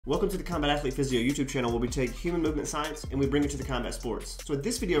Welcome to the Combat Athlete Physio YouTube channel, where we take human movement science and we bring it to the combat sports. So in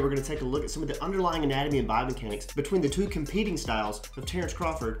this video, we're going to take a look at some of the underlying anatomy and biomechanics between the two competing styles of Terence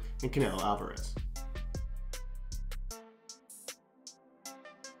Crawford and Canelo Álvarex.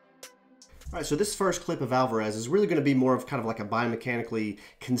 Alright, so this first clip of Álvarex is really going to be more of kind of like a biomechanically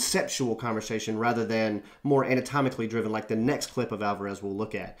conceptual conversation rather than more anatomically driven like the next clip of Álvarex we'll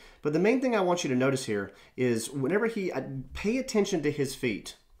look at. But the main thing I want you to notice here is whenever pay attention to his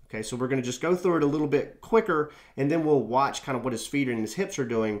feet. Okay, so we're going to just go through it a little bit quicker, and then we'll watch kind of what his feet and his hips are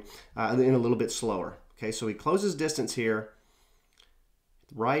doing in a little bit slower. Okay, so he closes distance here.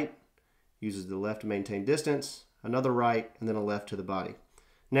 Right, uses the left to maintain distance, another right, and then a left to the body.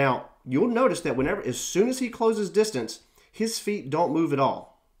 Now, you'll notice that as soon as he closes distance, his feet don't move at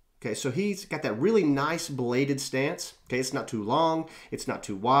all. Okay, so he's got that really nice bladed stance. Okay, it's not too long, it's not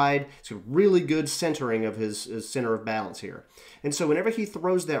too wide. It's a really good centering of his center of balance here. And so whenever he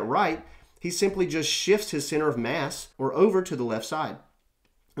throws that right, he simply just shifts his center of mass or over to the left side.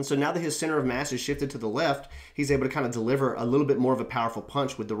 And so now that his center of mass is shifted to the left, he's able to kind of deliver a little bit more of a powerful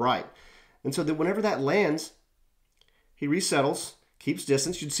punch with the right. And so then whenever that lands, he resettles, keeps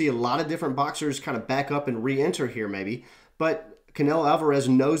distance. You'd see a lot of different boxers kind of back up and re-enter here maybe, but Canelo Álvarex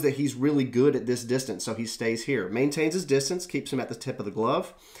knows that he's really good at this distance, so he stays here. Maintains his distance, keeps him at the tip of the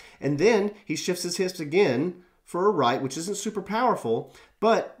glove, and then he shifts his hips again for a right, which isn't super powerful,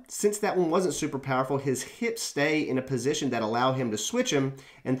 but since that one wasn't super powerful, his hips stay in a position that allow him to switch him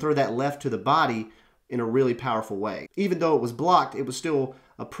and throw that left to the body in a really powerful way. Even though it was blocked, it was still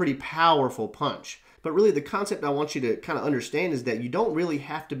a pretty powerful punch. But really the concept I want you to kind of understand is that you don't really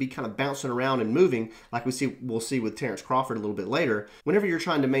have to be kind of bouncing around and moving like we'll see with Terence Crawford a little bit later whenever you're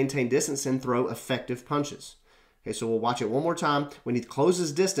trying to maintain distance and throw effective punches. Okay, so we'll watch it one more time. When he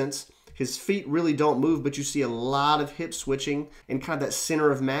closes distance, his feet really don't move, but you see a lot of hip switching and kind of that center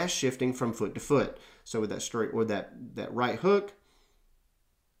of mass shifting from foot to foot. So with that straight or that right hook,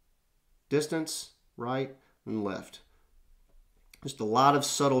 distance, right and left. Just a lot of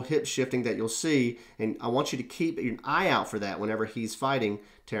subtle hip shifting that you'll see, and I want you to keep an eye out for that whenever he's fighting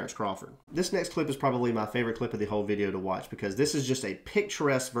Terence Crawford. This next clip is probably my favorite clip of the whole video to watch because this is just a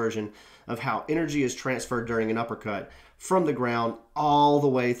picturesque version of how energy is transferred during an uppercut from the ground all the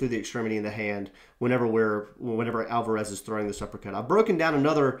way through the extremity in the hand whenever Álvarex is throwing this uppercut. I've broken down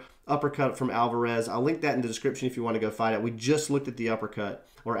another uppercut from Álvarex. I'll link that in the description if you want to go find it. We just looked at the uppercut,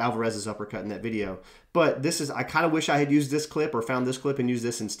 or Álvarez's uppercut in that video. But I kind of wish I had used this clip or found this clip and used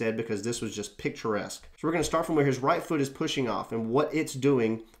this instead because this was just picturesque. So we're going to start from where his right foot is pushing off and what it's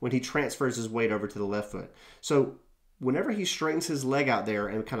doing when he transfers his weight over to the left foot. So whenever he straightens his leg out there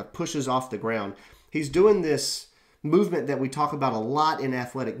and kind of pushes off the ground, he's doing this movement that we talk about a lot in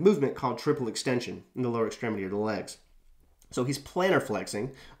athletic movement called triple extension in the lower extremity of the legs. So he's plantar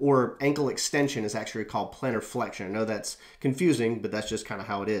flexing, or ankle extension is actually called plantar flexion. I know that's confusing, but that's just kind of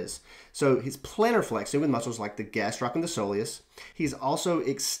how it is. So he's plantar flexing with muscles like the gastroc and the soleus. He's also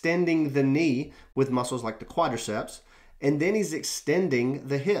extending the knee with muscles like the quadriceps, and then he's extending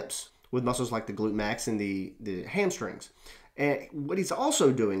the hips with muscles like the glute max and the hamstrings. And what he's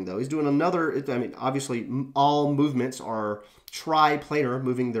also doing, though, he's doing another, I mean, obviously all movements are triplanar,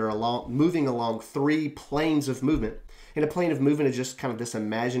 moving along three planes of movement. And a plane of movement is just kind of this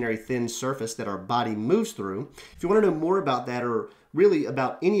imaginary thin surface that our body moves through. If you want to know more about that or really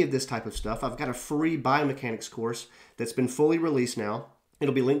about any of this type of stuff, I've got a free biomechanics course that's been fully released now.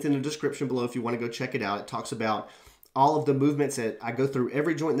 It'll be linked in the description below if you want to go check it out. It talks about all of the movements that I go through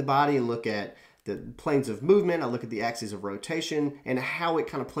every joint in the body and look at the planes of movement. I look at the axes of rotation and how it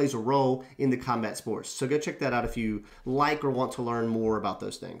kind of plays a role in the combat sports. So go check that out if you like or want to learn more about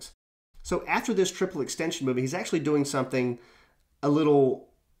those things. So after this triple extension movement, he's actually doing something a little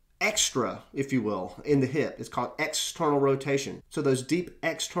extra, if you will, in the hip. It's called external rotation. So those deep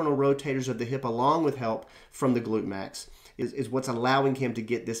external rotators of the hip, along with help from the glute max, is what's allowing him to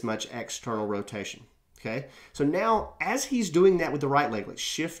get this much external rotation. Okay, so now as he's doing that with the right leg, let's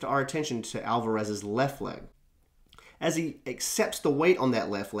shift our attention to Álvarez's left leg. As he accepts the weight on that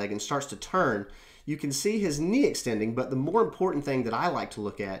left leg and starts to turn, you can see his knee extending, but the more important thing that I like to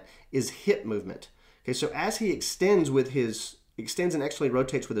look at is hip movement. Okay, so as he extends and actually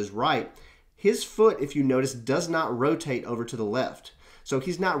rotates with his right, his foot, if you notice, does not rotate over to the left. So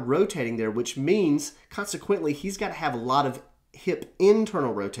he's not rotating there, which means consequently he's got to have a lot of hip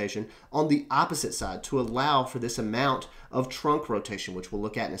internal rotation on the opposite side to allow for this amount of trunk rotation, which we'll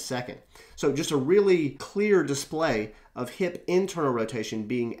look at in a second. So just a really clear display of hip internal rotation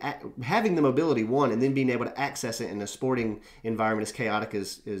having the mobility, one, and then being able to access it in a sporting environment as chaotic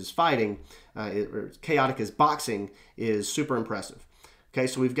as fighting, or chaotic as boxing, is super impressive. Okay,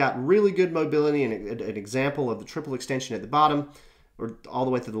 so we've got really good mobility and an example of the triple extension at the bottom, or all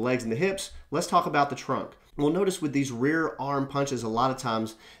the way through the legs and the hips. Let's talk about the trunk. We'll notice with these rear arm punches, a lot of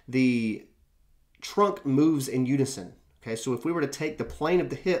times the trunk moves in unison. Okay, so if we were to take the plane of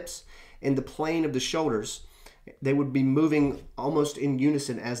the hips and the plane of the shoulders, they would be moving almost in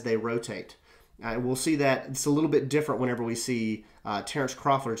unison as they rotate. We'll see that it's a little bit different whenever we see Terence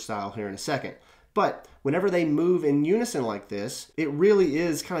Crawford style here in a second. But whenever they move in unison like this, it really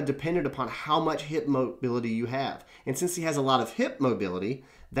is kind of dependent upon how much hip mobility you have. And since he has a lot of hip mobility,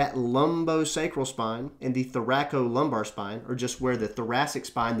 that lumbosacral spine and the thoracolumbar spine, or just where the thoracic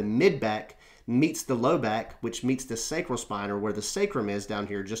spine, the mid-back, meets the low back, which meets the sacral spine, or where the sacrum is down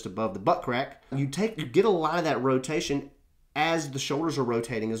here just above the butt crack, you get a lot of that rotation as the shoulders are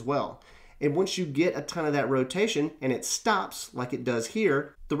rotating as well. And once you get a ton of that rotation and it stops like it does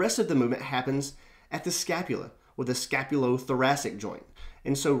here, the rest of the movement happens at the scapula or the scapulothoracic joint.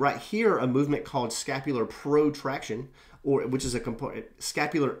 And so right here, a movement called scapular protraction, or which is a component,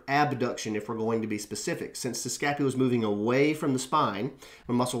 scapular abduction if we're going to be specific. Since the scapula is moving away from the spine,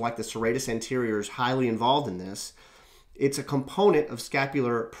 a muscle like the serratus anterior is highly involved in this. It's a component of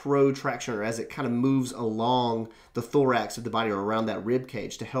scapular protraction, or as it kind of moves along the thorax of the body or around that rib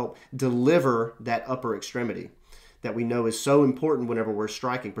cage to help deliver that upper extremity that we know is so important whenever we're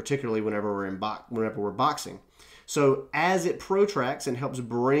striking, particularly whenever we're boxing. So as it protracts and helps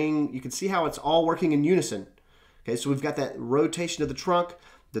bring, you can see how it's all working in unison. Okay, so we've got that rotation of the trunk.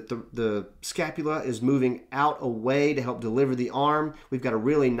 The scapula is moving out away to help deliver the arm. We've got a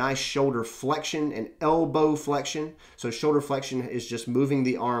really nice shoulder flexion and elbow flexion. So shoulder flexion is just moving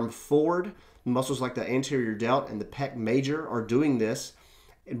the arm forward. Muscles like the anterior delt and the pec major are doing this.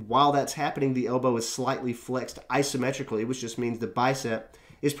 And while that's happening, the elbow is slightly flexed isometrically, which just means the bicep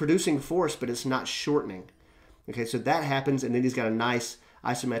is producing force, but it's not shortening. Okay, so that happens, and then he's got a nice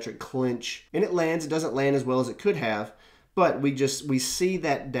isometric clinch. And it lands. It doesn't land as well as it could have, but we see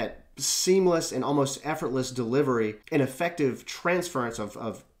that seamless and almost effortless delivery and effective transference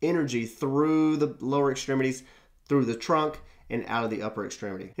of energy through the lower extremities, through the trunk, and out of the upper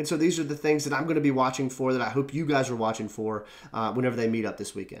extremity. And so these are the things that I'm going to be watching for, that I hope you guys are watching for whenever they meet up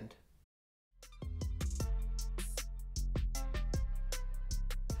this weekend.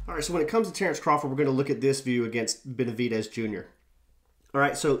 All right, so when it comes to Terence Crawford, we're going to look at this view against Benavidez Jr. All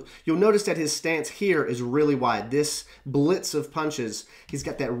right, so you'll notice that his stance here is really wide. This blitz of punches, he's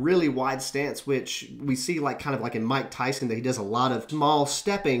got that really wide stance, which we see kind of like in Mike Tyson, that he does a lot of small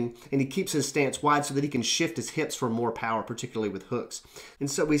stepping, and he keeps his stance wide so that he can shift his hips for more power, particularly with hooks.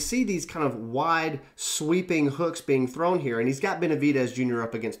 And so we see these kind of wide, sweeping hooks being thrown here, and he's got Benavidez Jr.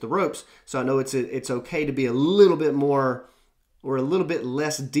 up against the ropes, so I know it's okay to be a little bit more, or a little bit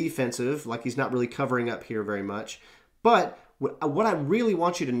less defensive, like he's not really covering up here very much. But what I really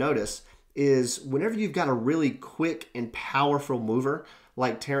want you to notice is whenever you've got a really quick and powerful mover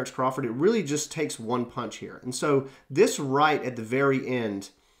like Terence Crawford, it really just takes one punch here. And so this right at the very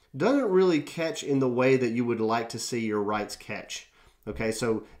end doesn't really catch in the way that you would like to see your rights catch. Okay,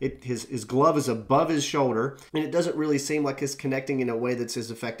 so his glove is above his shoulder, and it doesn't really seem like it's connecting in a way that's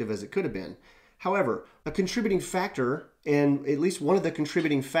as effective as it could have been. However, a contributing factor, and at least one of the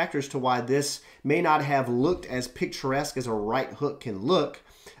contributing factors to why this may not have looked as picturesque as a right hook can look,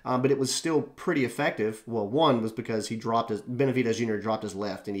 but it was still pretty effective. Well, one was because Benavidez Jr. dropped his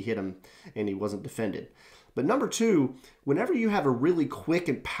left and he hit him and he wasn't defended. But number two, whenever you have a really quick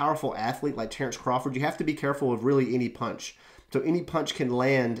and powerful athlete like Terence Crawford, you have to be careful of really any punch. So any punch can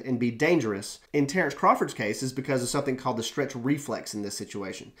land and be dangerous. In Terence Crawford's case, is because of something called the stretch reflex in this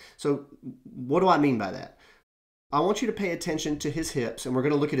situation. So what do I mean by that? I want you to pay attention to his hips, and we're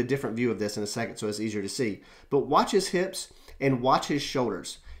going to look at a different view of this in a second so it's easier to see. But watch his hips and watch his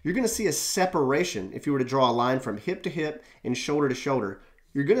shoulders. You're going to see a separation. If you were to draw a line from hip to hip and shoulder to shoulder,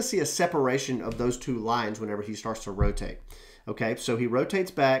 you're going to see a separation of those two lines whenever he starts to rotate. Okay, so he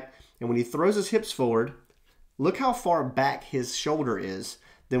rotates back, and when he throws his hips forward, look how far back his shoulder is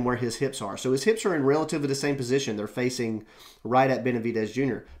than where his hips are. So his hips are in relatively the same position. They're facing right at Benavidez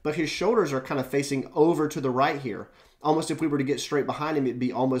Jr. But his shoulders are kind of facing over to the right here. Almost if we were to get straight behind him, it'd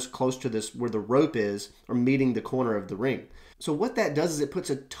be almost close to this where the rope is, or meeting the corner of the ring. So what that does is it puts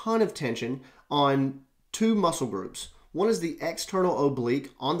a ton of tension on two muscle groups. One is the external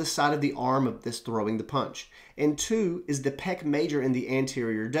oblique on the side of the arm of this throwing the punch. And two is the pec major in the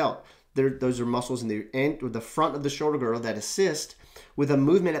anterior delt. Those are muscles in the front of the shoulder girdle that assist with a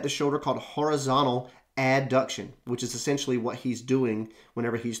movement at the shoulder called horizontal adduction, which is essentially what he's doing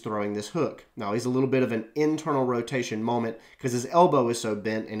whenever he's throwing this hook. Now, he's a little bit of an internal rotation moment because his elbow is so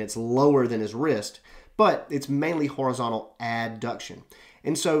bent and it's lower than his wrist, but it's mainly horizontal adduction.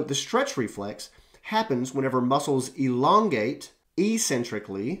 And so the stretch reflex happens whenever muscles elongate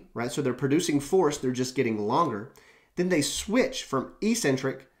eccentrically, right? So they're producing force, they're just getting longer. Then they switch from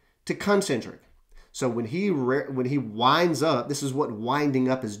eccentric to concentric. So when he winds up, this is what winding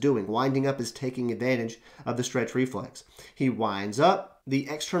up is doing. Winding up is taking advantage of the stretch reflex. He winds up. The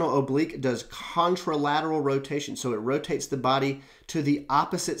external oblique does contralateral rotation. So it rotates the body to the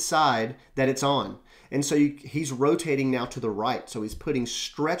opposite side that it's on. And so he's rotating now to the right. So he's putting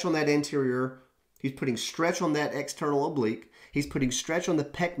stretch on that anterior. He's putting stretch on that external oblique. He's putting stretch on the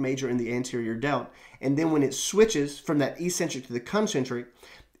pec major and the anterior delt. And then when it switches from that eccentric to the concentric,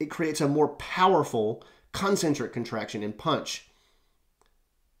 it creates a more powerful concentric contraction and punch.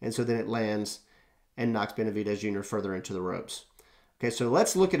 And so then it lands and knocks Benavidez Jr. further into the ropes. Okay, so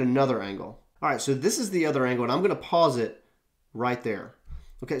let's look at another angle. All right, so this is the other angle, and I'm going to pause it right there.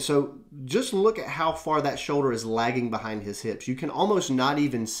 Okay, so just look at how far that shoulder is lagging behind his hips. You can almost not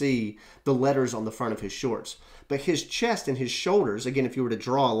even see the letters on the front of his shorts. But his chest and his shoulders, again, if you were to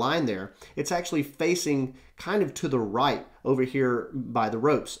draw a line there, it's actually facing kind of to the right over here by the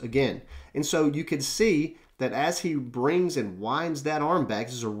ropes again. And so you can see that as he brings and winds that arm back,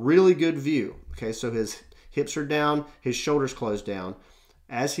 this is a really good view. Okay, so his hips are down, his shoulders closed down.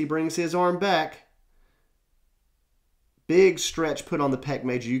 As he brings his arm back, big stretch put on the pec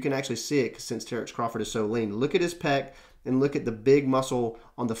major. You can actually see it since Terence Crawford is so lean. Look at his pec and look at the big muscle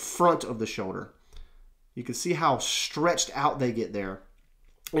on the front of the shoulder. You can see how stretched out they get there.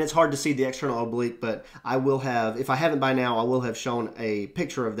 And it's hard to see the external oblique, but I will have, if I haven't by now, I will have shown a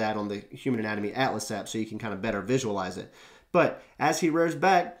picture of that on the Human Anatomy Atlas app so you can kind of better visualize it. But as he rears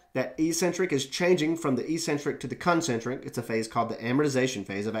back, that eccentric is changing from the eccentric to the concentric. It's a phase called the amortization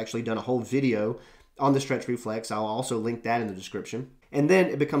phase. I've actually done a whole video on the stretch reflex. I'll also link that in the description. And then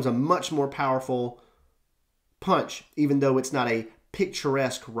it becomes a much more powerful punch, even though it's not a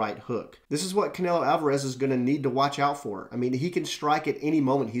picturesque right hook. This is what Canelo Álvarex is going to need to watch out for. I mean, he can strike at any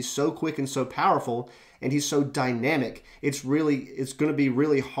moment. He's so quick and so powerful, and he's so dynamic. It's going to be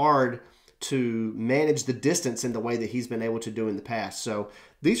really hard to manage the distance in the way that he's been able to do in the past. So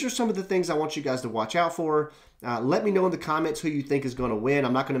these are some of the things I want you guys to watch out for. Let me know in the comments who you think is going to win.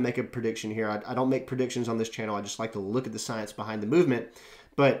 I'm not going to make a prediction here. I don't make predictions on this channel. I just like to look at the science behind the movement.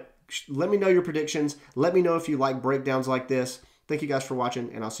 But let me know your predictions. Let me know if you like breakdowns like this. Thank you guys for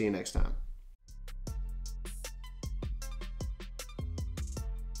watching, and I'll see you next time.